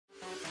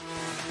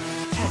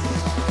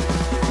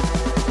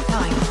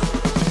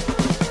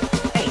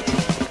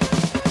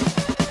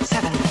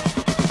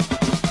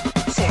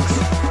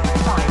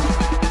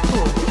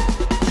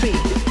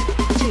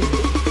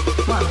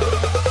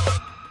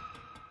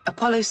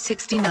Follow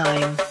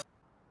 69.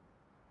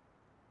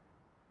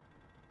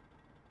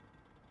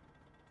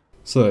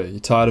 So,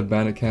 you're tired of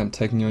Bandit Camp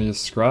taking all your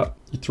scrap?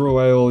 You threw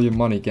away all your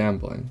money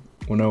gambling?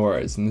 Well, no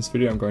worries. In this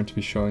video I'm going to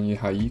be showing you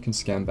how you can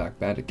scam back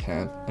Bandit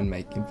Camp and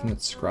make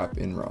infinite scrap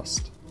in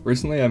Rust.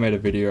 Recently I made a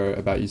video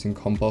about using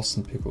compost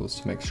and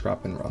pickles to make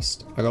scrap in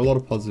Rust. I got a lot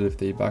of positive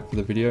feedback for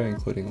the video,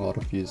 including a lot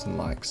of views and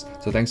likes,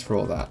 so thanks for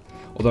all that.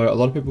 Although a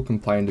lot of people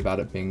complained about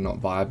it being not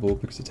viable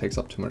because it takes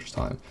up too much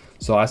time.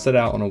 So I set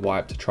out on a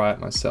wipe to try it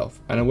myself,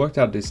 and it worked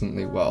out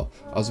decently well.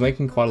 I was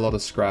making quite a lot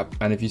of scrap,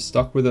 and if you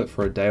stuck with it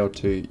for a day or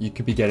two, you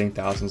could be getting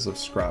thousands of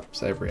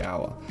scraps every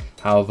hour.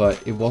 However,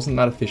 it wasn't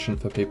that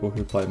efficient for people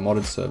who play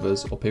modded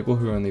servers or people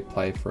who only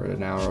play for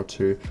an hour or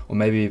two, or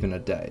maybe even a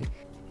day.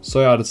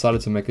 So I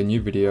decided to make a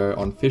new video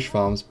on fish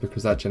farms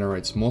because that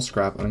generates more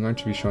scrap, and I'm going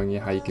to be showing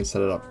you how you can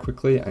set it up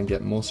quickly and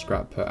get more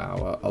scrap per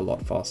hour a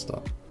lot faster.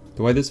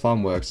 The way this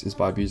farm works is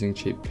by abusing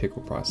cheap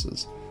pickle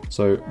prices.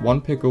 So one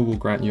pickle will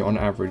grant you on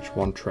average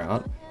 1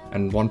 trout,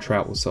 and 1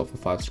 trout will sell for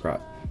 5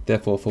 scrap.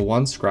 Therefore, for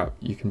 1 scrap,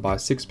 you can buy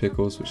 6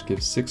 pickles, which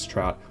gives 6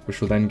 trout, which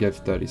will then give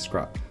 30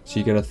 scrap. So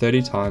you get a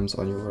 30 times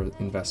on your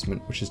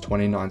investment, which is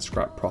 29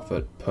 scrap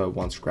profit per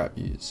 1 scrap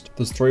used.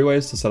 There's 3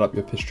 ways to set up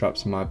your fish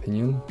traps in my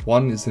opinion.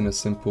 1 is in a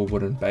simple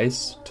wooden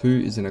base,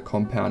 2 is in a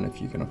compound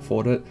if you can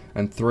afford it,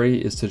 and 3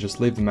 is to just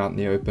leave them out in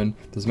the open.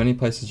 There's many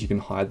places you can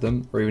hide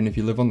them, or even if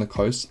you live on the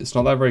coast, it's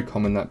not that very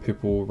common that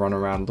people will run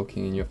around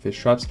looking in your fish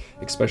traps,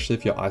 especially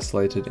if you're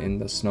isolated in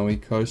the snowy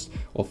coast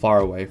or far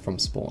away from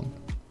spawn.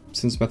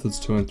 Since methods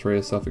 2 and 3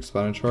 are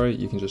self-explanatory,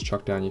 you can just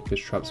chuck down your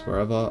fish traps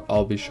wherever.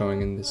 I'll be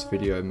showing in this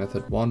video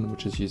method 1,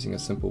 which is using a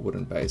simple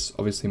wooden base.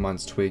 Obviously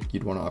mine's tweaked,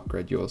 you'd want to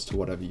upgrade yours to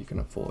whatever you can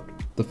afford.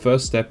 The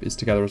first step is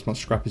to gather as much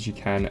scrap as you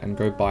can and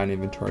go buy an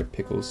inventory of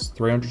pickles.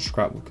 300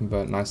 scrap will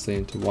convert nicely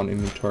into 1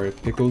 inventory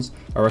of pickles.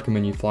 I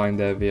recommend you flying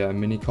there via a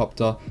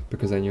minicopter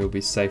because then you'll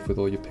be safe with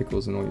all your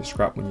pickles and all your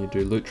scrap when you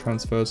do loot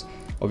transfers.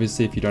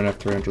 Obviously if you don't have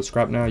 300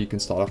 scrap now, you can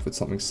start off with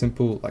something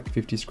simple like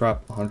 50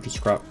 scrap, 100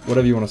 scrap,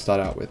 whatever you want to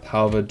start out with.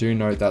 However, do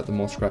note that the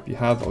more scrap you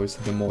have,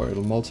 obviously the more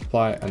it'll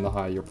multiply and the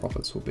higher your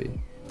profits will be.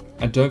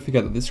 And don't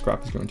forget that this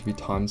scrap is going to be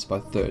times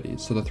by 30,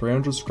 so the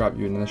 300 scrap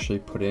you initially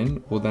put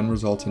in will then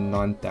result in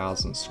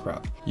 9,000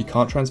 scrap. You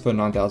can't transfer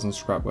 9,000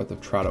 scrap worth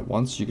of trout at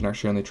once, you can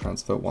actually only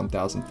transfer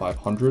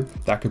 1,500.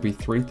 That could be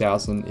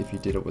 3,000 if you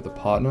did it with a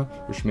partner,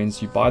 which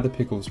means you buy the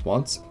pickles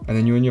once, and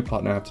then you and your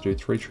partner have to do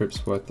 3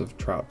 trips worth of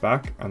trout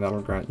back, and that'll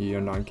grant you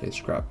your 9k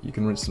scrap. You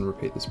can rinse and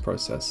repeat this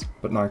process,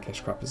 but 9k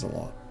scrap is a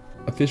lot.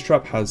 A fish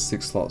trap has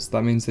 6 slots.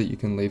 That means that you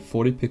can leave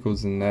 40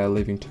 pickles in there,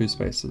 leaving 2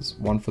 spaces,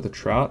 1 for the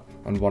trout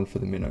and 1 for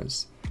the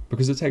minnows.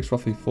 Because it takes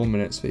roughly 4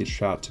 minutes for each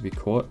trout to be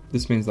caught,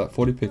 this means that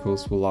 40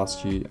 pickles will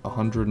last you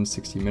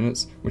 160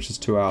 minutes, which is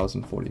 2 hours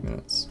and 40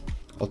 minutes.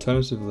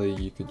 Alternatively,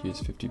 you could use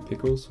 50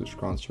 pickles, which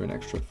grants you an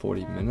extra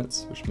 40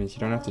 minutes, which means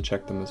you don't have to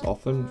check them as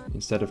often.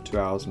 Instead of 2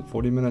 hours and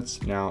 40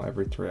 minutes, now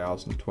every 3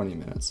 hours and 20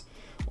 minutes.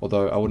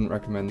 Although I wouldn't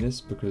recommend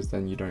this because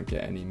then you don't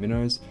get any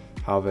minnows.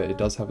 However, it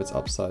does have its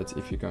upsides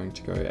if you're going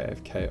to go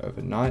AFK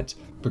overnight,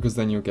 because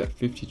then you'll get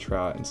 50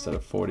 trout instead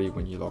of 40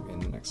 when you log in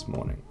the next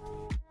morning.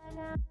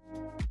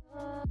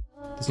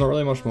 There's not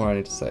really much more I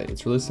need to say.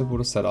 It's really simple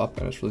to set up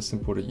and it's really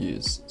simple to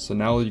use. So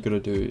now all you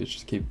gotta do is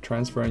just keep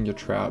transferring your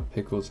trout,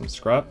 pickles and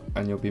scrap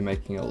and you'll be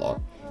making a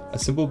lot. A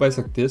simple base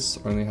like this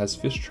only has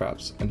fish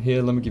traps, and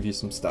here let me give you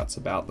some stats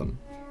about them.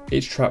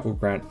 Each trap will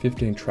grant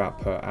 15 trout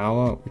per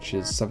hour, which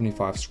is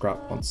 75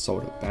 scrap once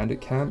sold at Bandit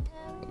Camp,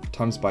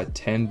 times by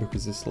 10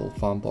 because this little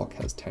farm block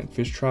has 10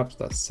 fish traps,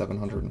 that's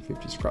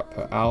 750 scrap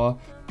per hour.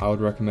 I would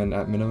recommend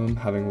at minimum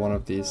having one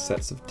of these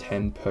sets of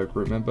 10 per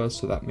group member,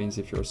 so that means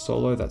if you're a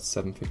solo that's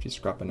 750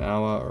 scrap an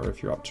hour, or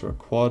if you're up to a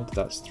quad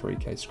that's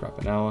 3k scrap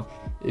an hour.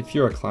 If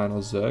you're a clan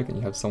or zerg and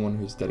you have someone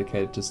who's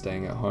dedicated to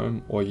staying at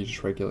home, or you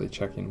just regularly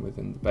check in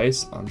within the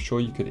base, I'm sure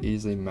you could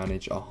easily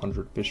manage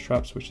 100 fish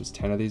traps, which is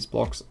 10 of these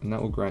blocks, and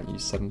that will grant you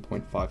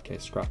 7.5k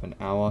scrap an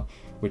hour,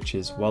 which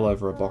is well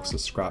over a box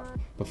of scrap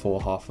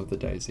before half of the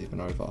day is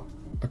even over.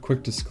 A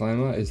quick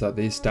disclaimer is that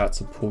these stats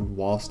are pulled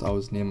whilst I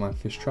was near my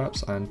fish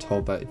traps. I am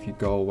told that if you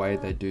go away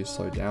they do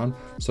slow down,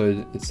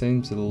 so it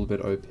seems a little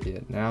bit OP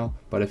at now,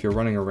 but if you're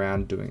running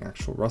around doing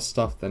actual Rust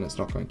stuff then it's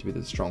not going to be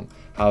this strong.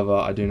 However,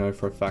 I do know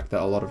for a fact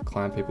that a lot of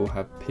clan people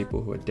have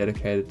people who are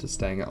dedicated to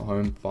staying at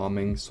home,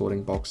 farming,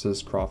 sorting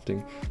boxes,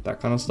 crafting, that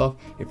kind of stuff.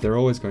 If they're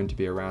always going to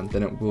be around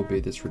then it will be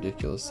this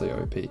ridiculously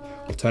OP.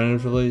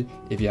 Alternatively,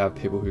 if you have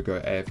people who go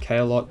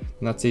AFK a lot, then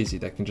that's easy,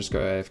 they can just go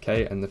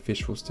AFK and the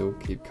fish will still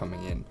keep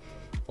coming in.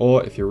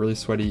 Or if you're really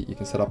sweaty, you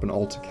can set up an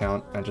alt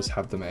account and just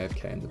have them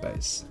AFK in the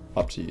base.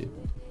 Up to you.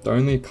 The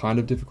only kind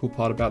of difficult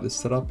part about this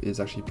setup is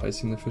actually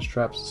placing the fish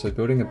traps, so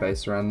building a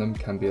base around them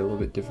can be a little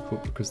bit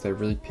difficult because they're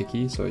really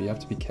picky, so you have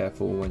to be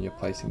careful when you're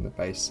placing the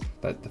base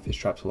that the fish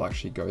traps will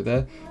actually go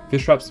there.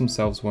 Fish traps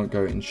themselves won't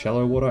go in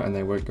shallow water and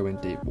they won't go in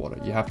deep water.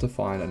 You have to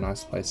find a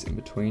nice place in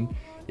between.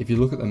 If you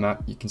look at the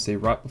map, you can see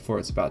right before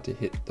it's about to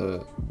hit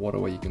the water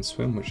where you can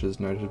swim, which is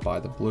noted by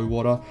the blue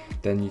water,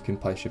 then you can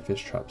place your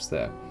fish traps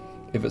there.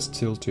 If it's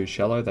still too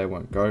shallow, they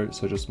won't go,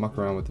 so just muck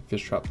around with the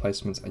fish trap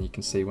placements and you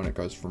can see when it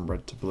goes from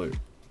red to blue.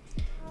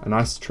 A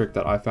nice trick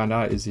that I found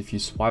out is if you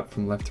swipe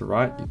from left to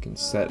right, you can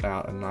set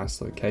out a nice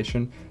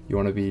location. You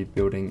want to be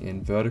building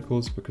in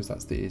verticals because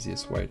that's the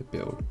easiest way to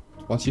build.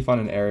 Once you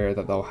find an area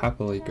that they'll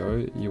happily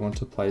go, you want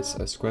to place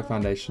a square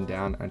foundation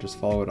down and just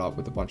follow it up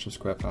with a bunch of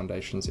square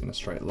foundations in a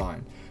straight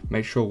line.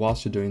 Make sure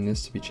whilst you're doing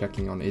this to be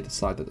checking on either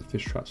side that the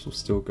fish traps will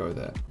still go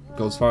there.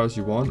 Go as far as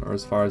you want or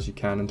as far as you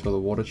can until the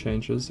water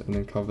changes, and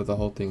then cover the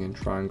whole thing in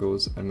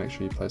triangles and make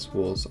sure you place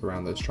walls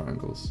around those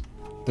triangles.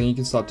 Then you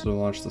can start to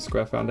launch the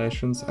square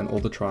foundations and all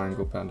the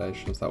triangle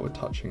foundations that were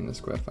touching the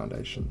square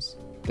foundations.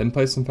 Then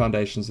place some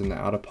foundations in the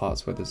outer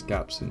parts where there's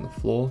gaps in the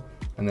floor,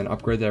 and then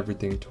upgrade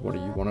everything to what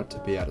you want it to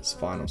be at its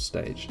final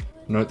stage.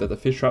 Note that the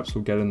fish traps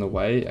will get in the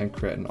way and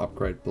create an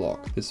upgrade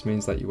block. This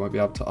means that you won't be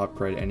able to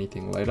upgrade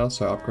anything later,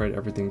 so upgrade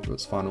everything to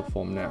its final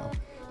form now.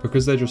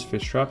 Because they're just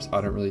fish traps,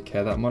 I don't really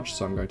care that much,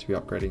 so I'm going to be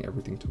upgrading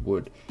everything to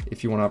wood.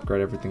 If you want to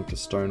upgrade everything to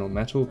stone or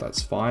metal,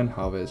 that's fine,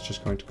 however it's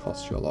just going to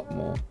cost you a lot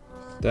more.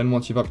 Then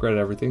once you've upgraded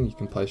everything, you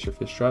can place your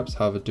fish traps.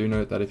 However, do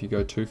note that if you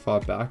go too far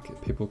back,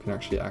 people can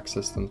actually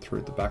access them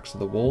through the backs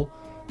of the wall.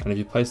 And if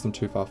you place them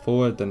too far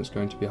forward, then it's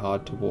going to be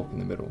hard to walk in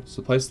the middle.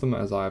 So place them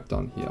as I have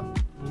done here.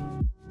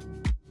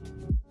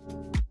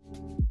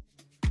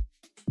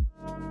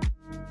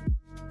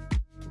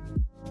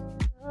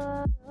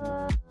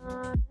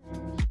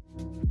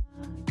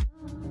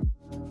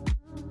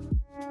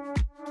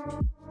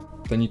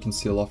 Then you can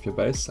seal off your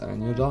base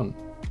and you're done.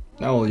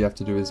 Now all you have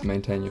to do is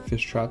maintain your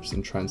fish traps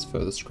and transfer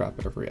the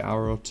scrap every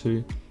hour or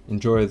two.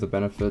 Enjoy the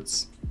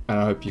benefits, and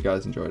I hope you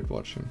guys enjoyed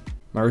watching.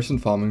 My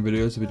recent farming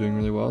videos have been doing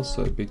really well,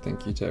 so a big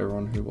thank you to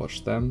everyone who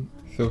watched them.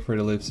 Feel free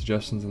to leave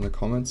suggestions in the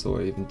comments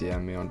or even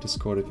DM me on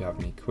Discord if you have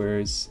any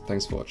queries.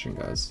 Thanks for watching,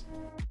 guys.